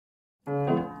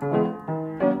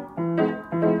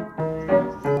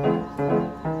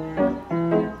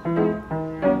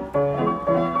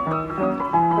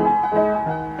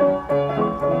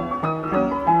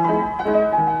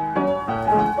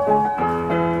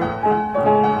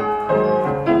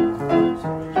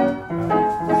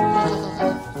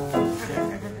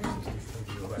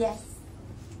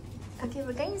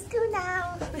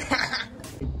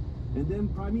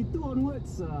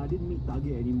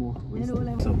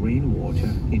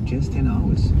rainwater in just 10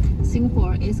 hours.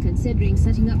 Singapore is considering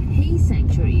setting up haze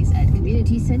sanctuaries at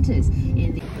community centres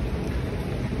in the...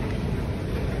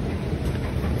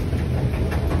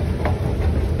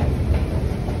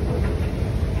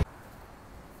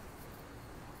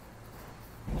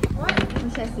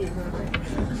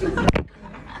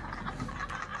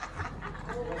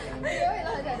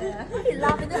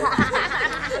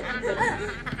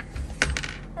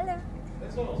 Hello.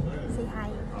 Say hi.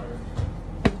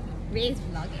 Ray's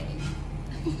vlogging.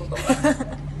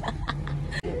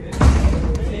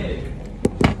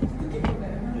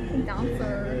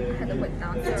 Dancer. Had the word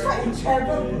dancer.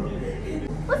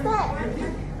 What's that?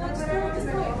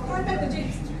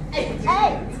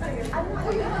 Hey!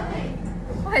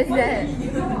 What is that?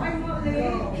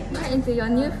 Right into your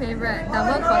new favourite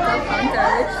double quarter pounder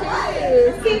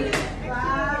cheese.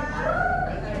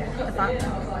 What's that?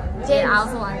 Jane, I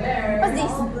also want it. What's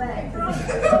this?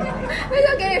 Where did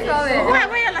you get it from? Why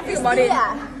are you laughing about it?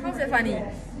 Yeah. How's it funny?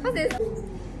 What's this?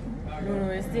 No,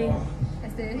 it's the...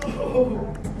 It's this.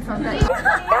 From that.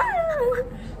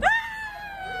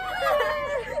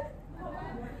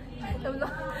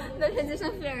 The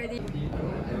transition failed already.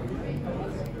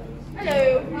 Hello.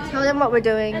 Tell them what we're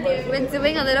doing. We're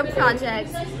doing a little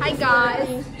project. Hi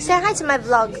guys. Say hi to my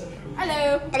vlog.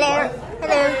 Hello. Hello.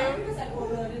 Hello.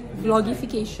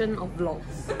 Vlogification of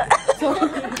vlogs.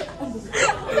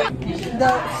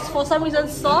 For some reason,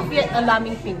 soft yet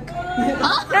alarming pink.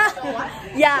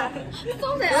 Yeah.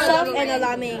 Soft and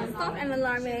alarming. Soft and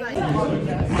alarming. I'm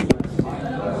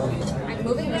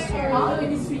moving this chair. Tell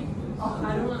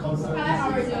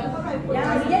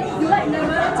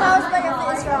us what your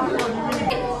face is from.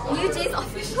 UJ's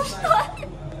official shot.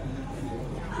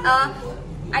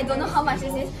 I don't know how much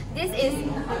this is. This is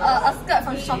a skirt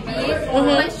from Shopee.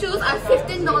 My shoes are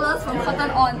 $15 from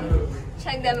Cotton On.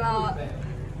 Check them out.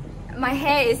 My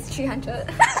hair is 300.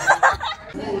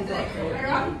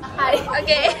 Hi.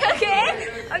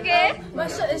 Okay. My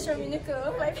shirt is from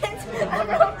Uniqlo. My pants are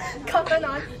from Cotton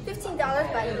On. $15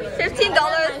 by the way. $15.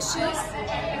 My shoes,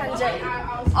 100.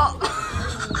 Oh.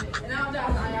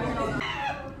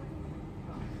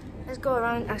 Let's go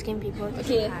around asking people to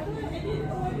say hi.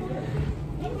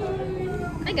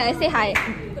 Hi guys, say hi.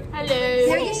 Hello.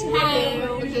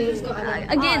 Okay, let's go.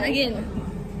 Again.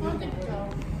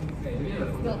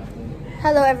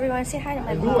 Hello everyone, say hi to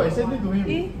my vlog. I said it to him.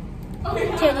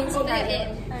 Say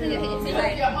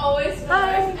hi.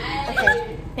 Hi. Okay,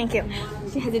 thank you.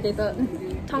 She hesitated.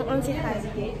 Tong On, say hi.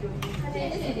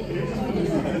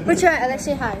 Which one? Alex,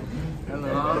 say hi.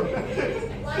 Hello.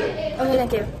 Okay,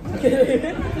 thank you.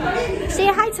 Say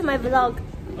hi to my vlog.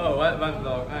 Oh, what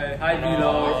vlog? Hi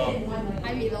vlog.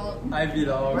 Hi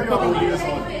vlog.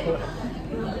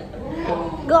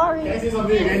 Glory. Say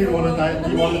something again, you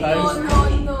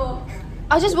demonetize. No.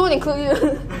 I just won't include you.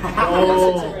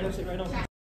 Oh.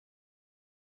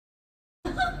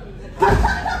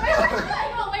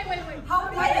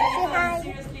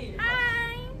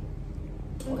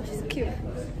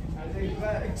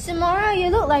 Samara, you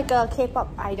look like a K-pop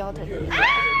idol today.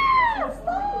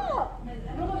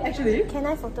 Actually? Can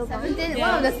I photobomb?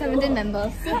 One of the 17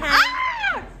 members.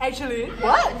 Actually?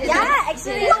 What? Yeah,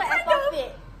 actually, you're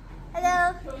perfect.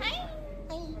 Hello.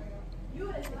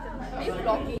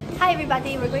 Hi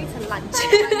everybody, we're going to lunch.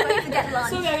 We're going to get lunch.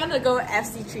 So we are gonna go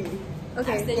fc3.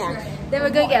 Okay, yeah. Then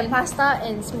we're going to get pasta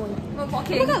and smoothie.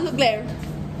 Okay. Look at look there.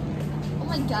 Oh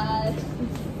my god.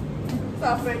 So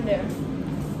our friend there.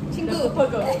 친구. But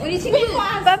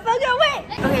burger, wait!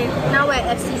 Okay, now we're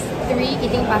at FC3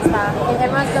 eating pasta. And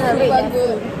everyone's gonna rate their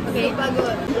food. Okay? Super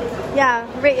good. Yeah,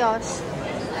 rate yours.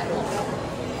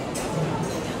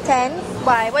 10?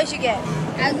 Why? What did you get?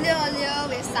 Aglio olio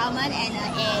with salmon and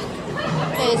an egg.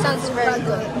 Okay, sounds very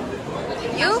good.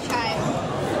 You? Try.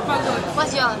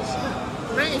 What's yours?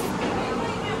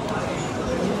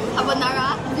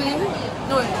 Carbonara.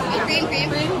 No, Cream.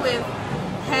 cream with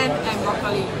ham and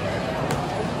broccoli.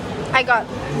 I got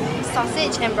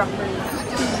sausage and broccoli.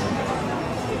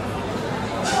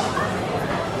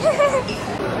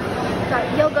 Got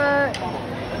yogurt.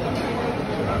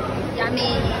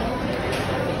 Yummy.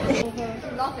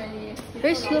 Not really.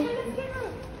 Very slow.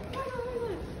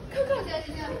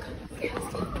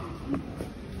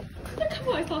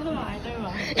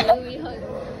 We heard.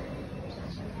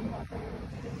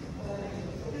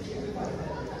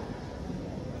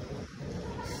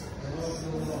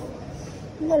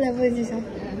 What level is this? Huh?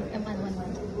 M1.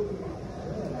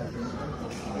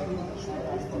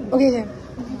 Okay, okay.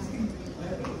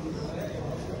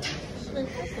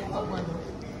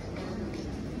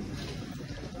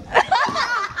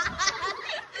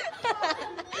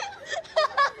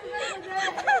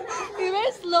 You're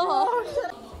very slow.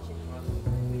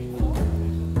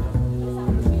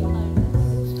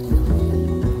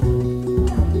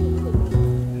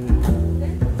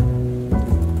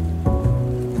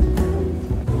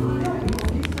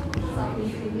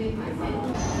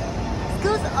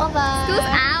 over. School's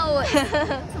out.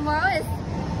 Tomorrow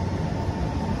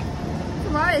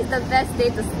is the best day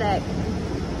to slack.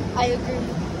 I agree.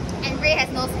 And Ray has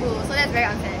no school, so that's very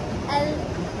unfair. And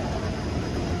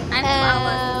I'm 2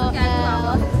 hours. Okay,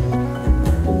 I'm 2 hours.